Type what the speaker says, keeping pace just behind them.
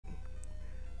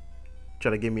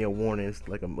Try to give me a warning. It's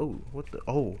like a move. What the?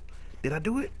 Oh, did I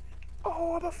do it?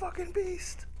 Oh, I'm a fucking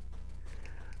beast.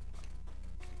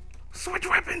 Switch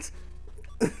weapons.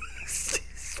 Did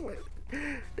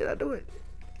I do it?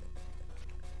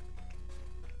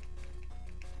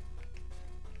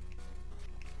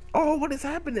 Oh, what is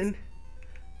happening?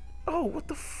 Oh, what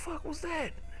the fuck was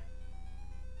that?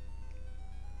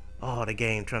 Oh, the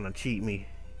game trying to cheat me.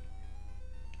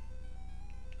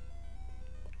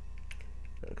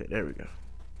 Okay, there we go.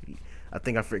 I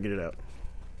think I figured it out.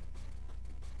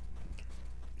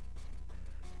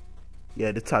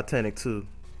 Yeah, the Titanic too.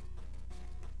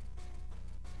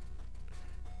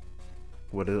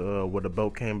 Where the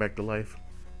boat came back to life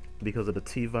because of the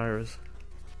T virus.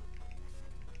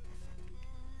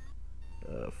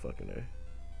 Fucking A.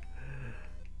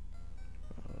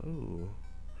 Oh.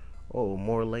 Oh,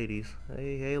 more ladies.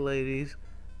 Hey, hey, ladies.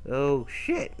 Oh,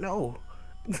 shit, no.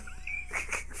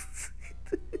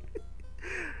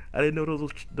 I didn't know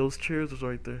those chairs was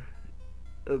right there.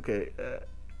 Okay,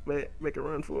 make a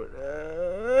run for it.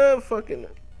 Fucking.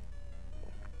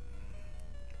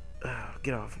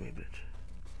 Get off me, bitch.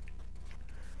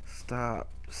 Stop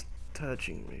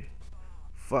touching me.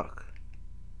 Fuck.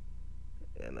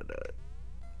 And I died.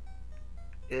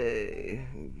 Yay.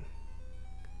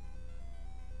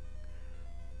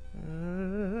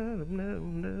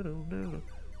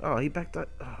 Oh, he backed up.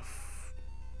 Oh,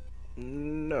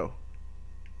 no.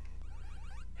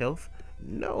 Health?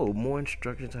 No. More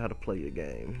instructions on how to play your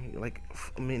game. Like,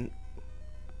 I mean,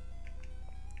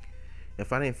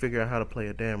 if I didn't figure out how to play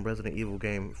a damn Resident Evil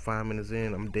game 5 minutes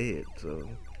in, I'm dead. So,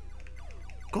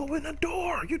 go in the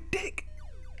door, you dick.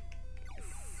 You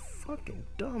fucking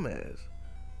dumbass.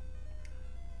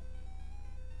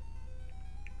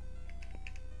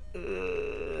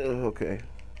 Okay.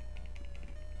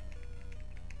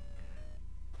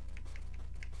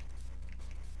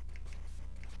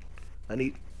 I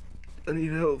need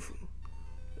health.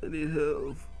 I need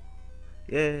health.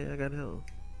 Yeah, I got health.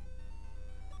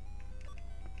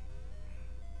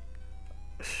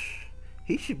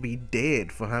 He should be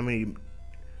dead for how many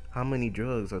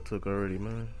drugs I took already,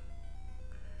 man.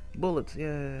 Bullets,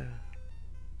 yeah.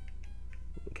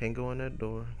 Can't go in that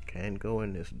door. Can't go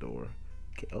in this door.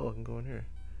 Oh, I can go in here.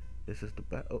 This is the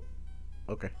back. Oh,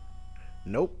 okay.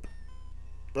 Nope.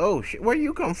 Oh shit, where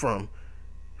you come from?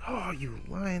 Oh, you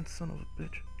lying son of a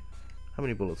bitch. How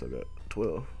many bullets I got?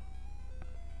 12.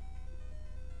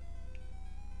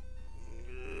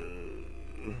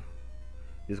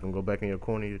 Just gonna go back in your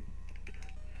corner.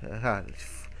 I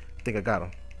think I got him.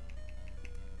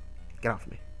 Get off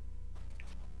me.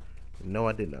 No,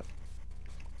 I did not.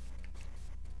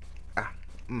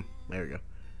 There we go.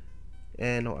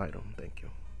 And no item. Thank you.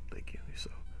 Thank you. You're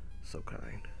so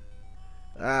kind.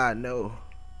 No.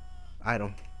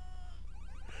 Item.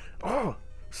 Oh,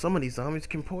 some of these zombies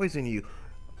can poison you.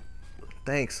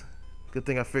 Thanks. Good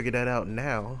thing I figured that out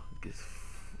now.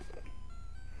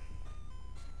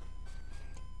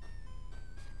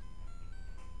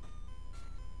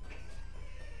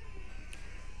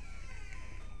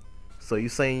 So you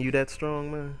saying you that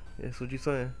strong, man? That's what you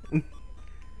saying? You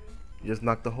just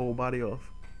knocked the whole body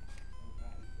off.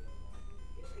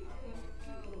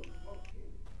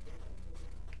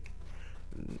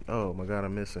 Oh my god,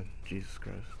 I'm missing. Jesus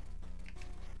Christ.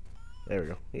 There we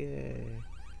go. Yay.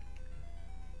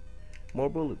 More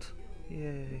bullets.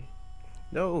 Yay.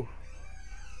 No.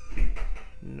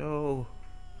 No.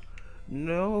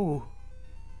 No.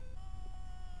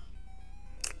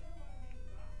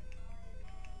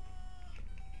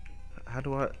 How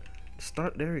do I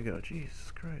start? There we go.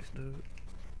 Jesus Christ, dude.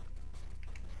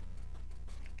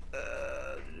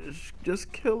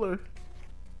 Just kill her.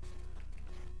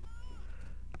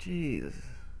 Jesus.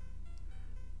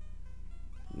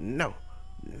 No.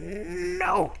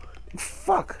 No.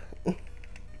 Fuck.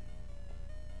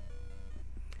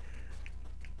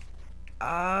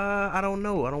 I don't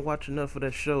know. I don't watch enough of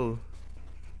that show.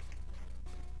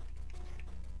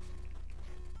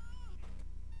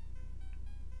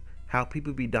 How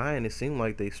people be dying, it seems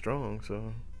like they strong,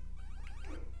 so.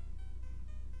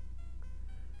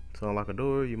 To unlock a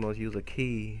door, you must use a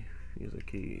key. Use a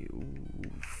key. Ooh,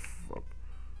 fuck.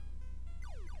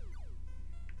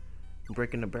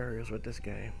 Breaking the barriers with this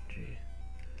game. Gee.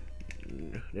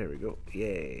 There we go.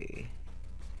 Yay.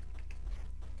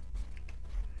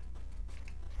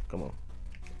 Come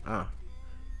on.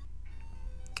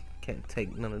 Can't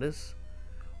take none of this.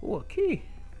 Ooh, a key.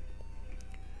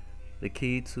 The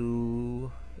key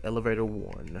to elevator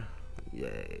 1. Yeah.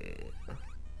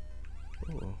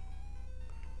 Ooh.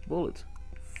 Bullets.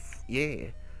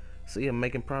 Yeah. See, I'm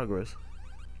making progress.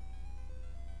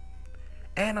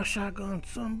 And a shotgun,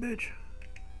 son bitch.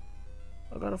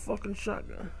 I got a fucking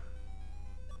shotgun.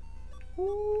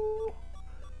 Ooh.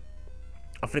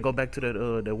 I'm finna go back to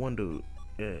that one dude.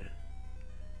 Yeah.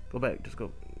 Go back. Just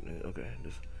go. Yeah, okay.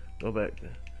 Just go back.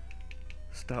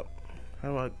 Stop.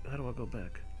 How do I go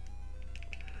back?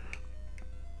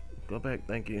 Go back.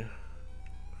 Thank you.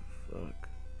 Fuck.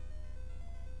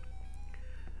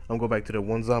 I'm going back to that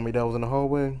one zombie that was in the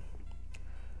hallway.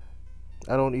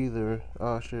 I don't either.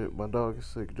 Oh shit, my dog is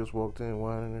sick. Just walked in,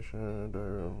 whining and shit.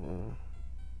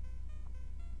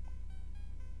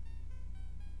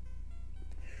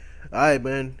 Alright,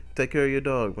 man. Take care of your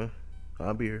dog, man.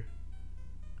 I'll be here.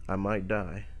 I might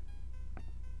die.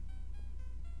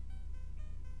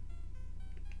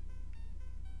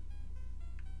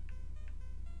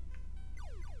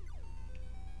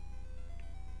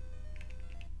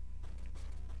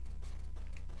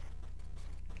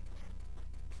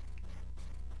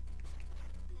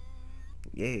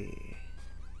 Yeah.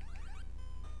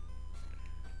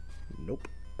 Nope.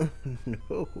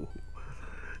 No.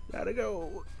 Gotta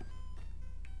go.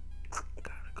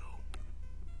 Gotta go.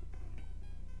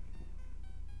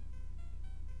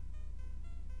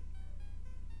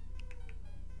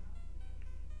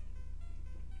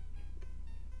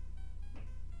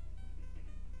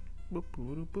 Boop,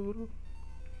 boop, boop, boop.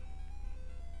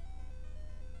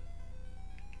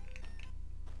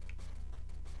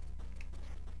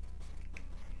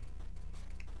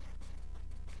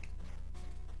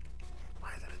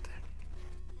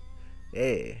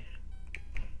 Yeah.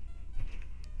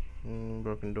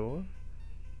 Broken door.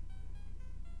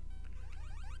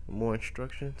 More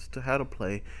instructions to how to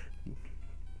play.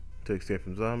 To escape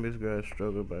from zombies, guys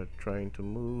struggle by trying to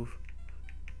move.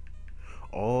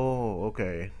 Oh,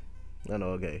 okay. I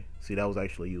know, okay. See, that was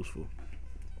actually useful.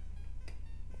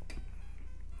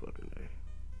 Fucking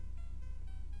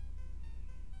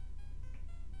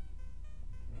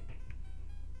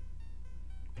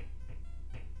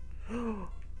A.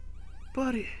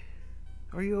 Buddy,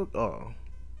 are you okay? Oh.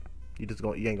 You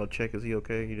ain't gonna check, is he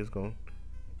okay? You just gonna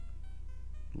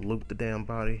loot the damn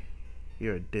body?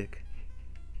 You're a dick.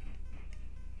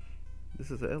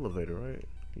 This is an elevator, right?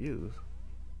 Use.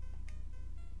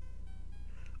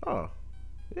 Oh.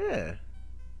 Yeah.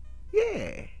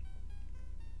 Yeah.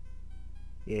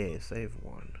 Yeah, save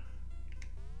one.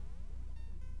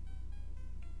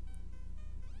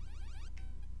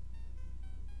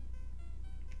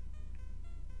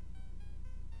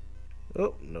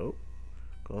 Oh, nope.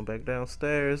 Going back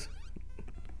downstairs.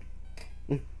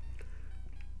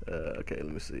 Okay,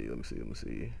 let me see.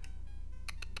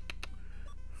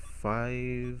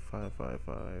 5, 5, 5,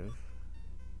 5.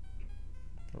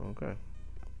 Okay.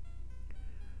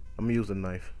 I'm gonna use a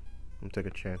knife. I'm gonna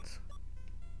take a chance.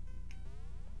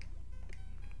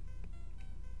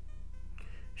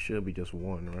 Should be just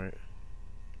one, right?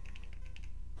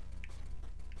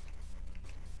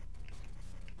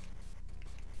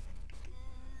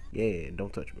 Yeah,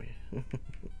 don't touch me.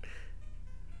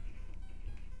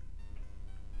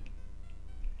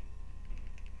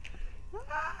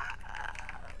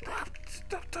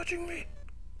 Stop touching me.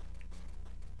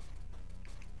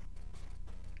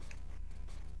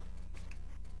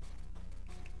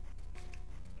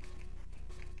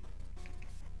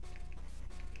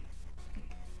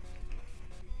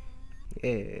 Yeah,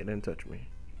 it didn't touch me.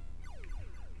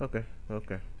 Okay,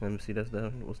 okay. Let me see. That's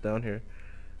down. What's down here?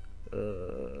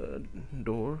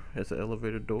 Door. It's an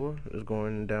elevator door. It's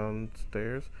going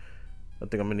downstairs. I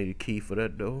think I'm gonna need a key for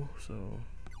that though. So,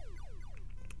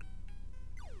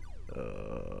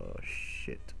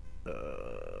 shit.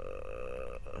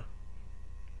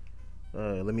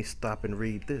 Let me stop and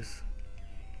read this.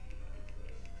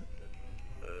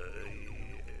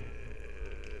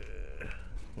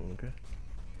 Okay.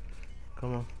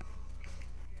 Come on.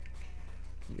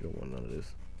 You don't want none of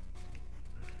this.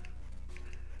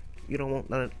 You don't want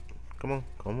none of. Come on,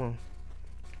 come on.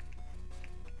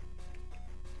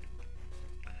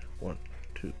 1,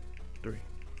 2, 3,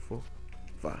 4,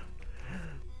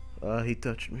 5. He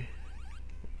touched me.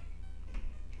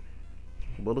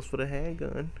 Bullets for the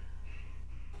handgun.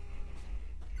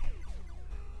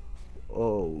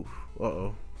 Oh,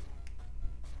 uh-oh.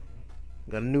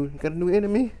 Got a new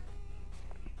enemy.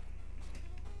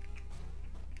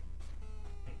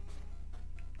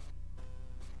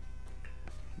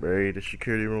 Right, the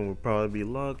security room will probably be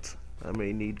locked. I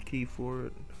may need a key for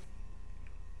it.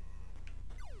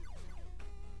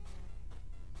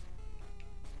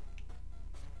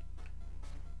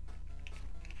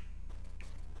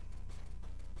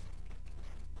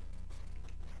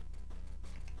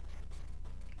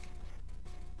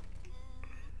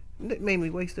 That made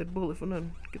me waste that bullet for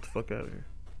nothing. Get the fuck out of here.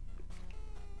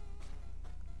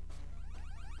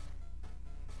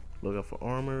 Look out for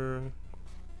armor.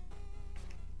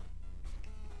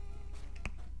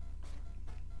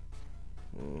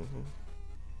 Mm-hmm.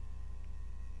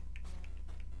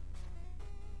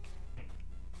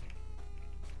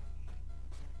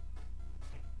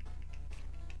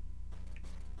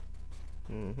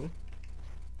 Mm-hmm.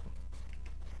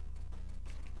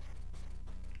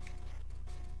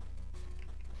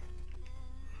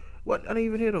 What? I didn't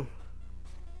even hit him.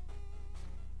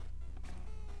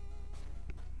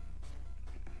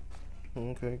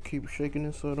 Okay, keep shaking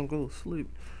it so I don't go to sleep.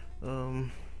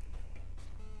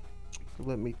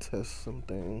 Let me test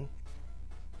something.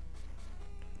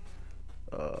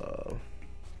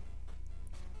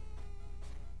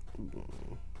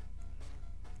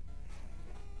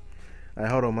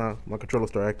 Alright, hold on, my controller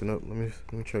start acting up. Let me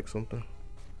check something.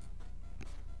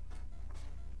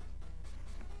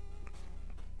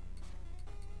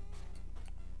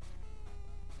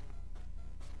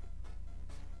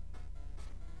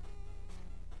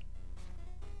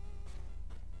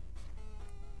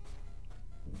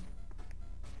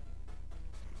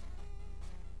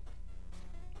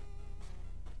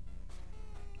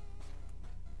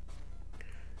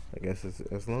 I guess it's,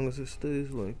 as long as it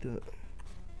stays like that.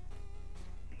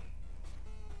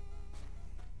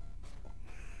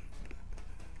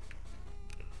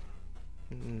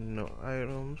 No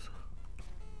items.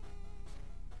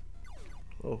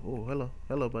 Oh,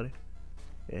 hello, buddy.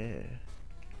 Yeah.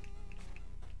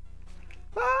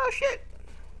 Ah, shit.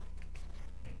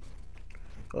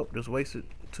 Oh, just wasted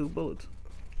 2 bullets.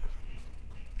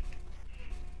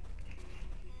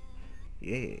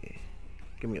 Yeah.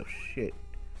 Give me your shit.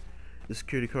 The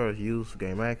security card is used to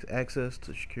gain access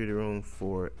to security room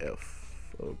 4F.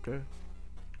 Okay.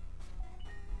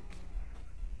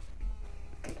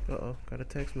 Uh-oh, got a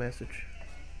text message.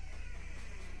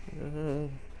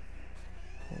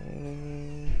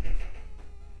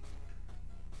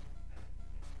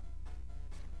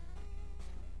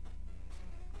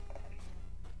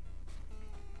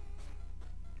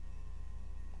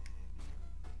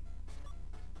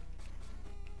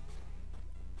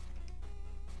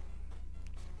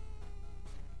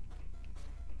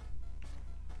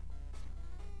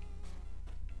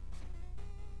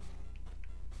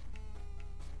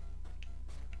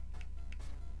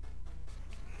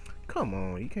 Come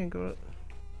on, you can't go up.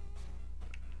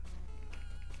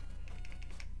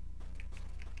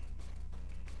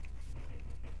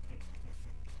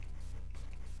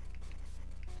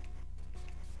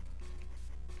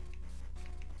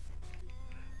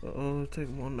 Uh-oh, take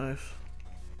one knife.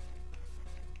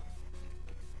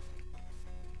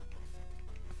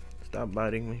 Stop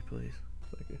biting me, please.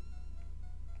 Thank you.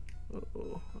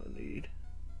 Uh-oh, I need.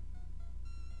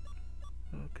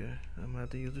 Okay, I'm gonna have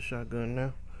to use the shotgun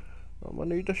now. I'm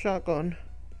gonna need the shotgun.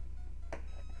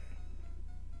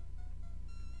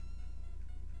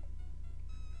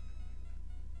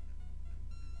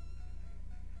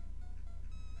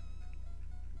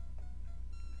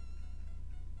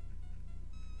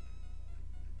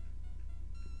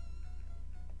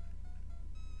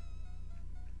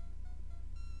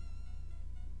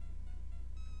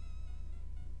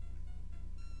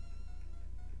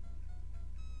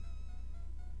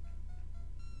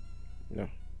 No.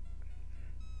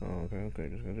 Oh, okay,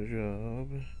 just got a job.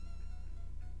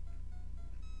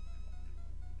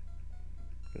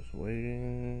 Just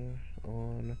waiting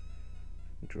on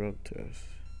drug test.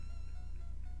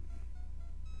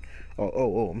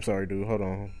 Oh, I'm sorry, dude. Hold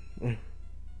on.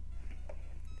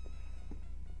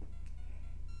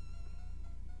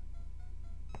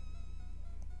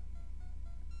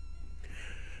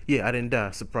 Yeah, I didn't die,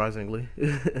 surprisingly.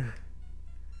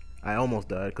 I almost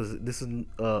died because this is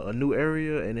a new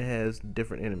area and it has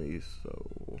different enemies.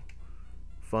 So,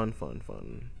 fun.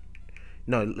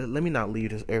 No, let me not leave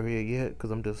this area yet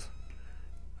because I'm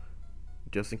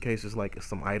just in case there's like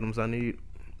some items I need.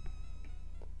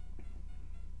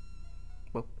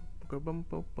 Oh,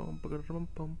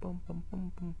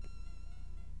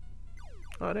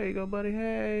 there you go, buddy.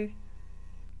 Hey,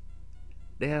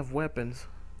 they have weapons.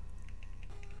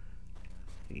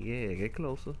 Yeah, get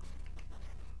closer.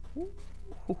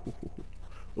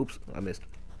 Oops, I missed.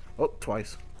 Oh,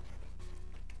 twice.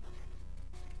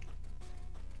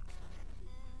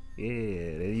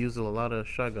 Yeah, they use a lot of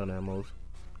shotgun ammos.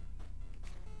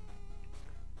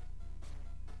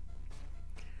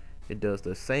 It does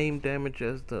the same damage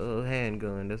as the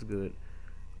handgun. That's good.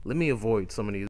 Let me avoid some of these.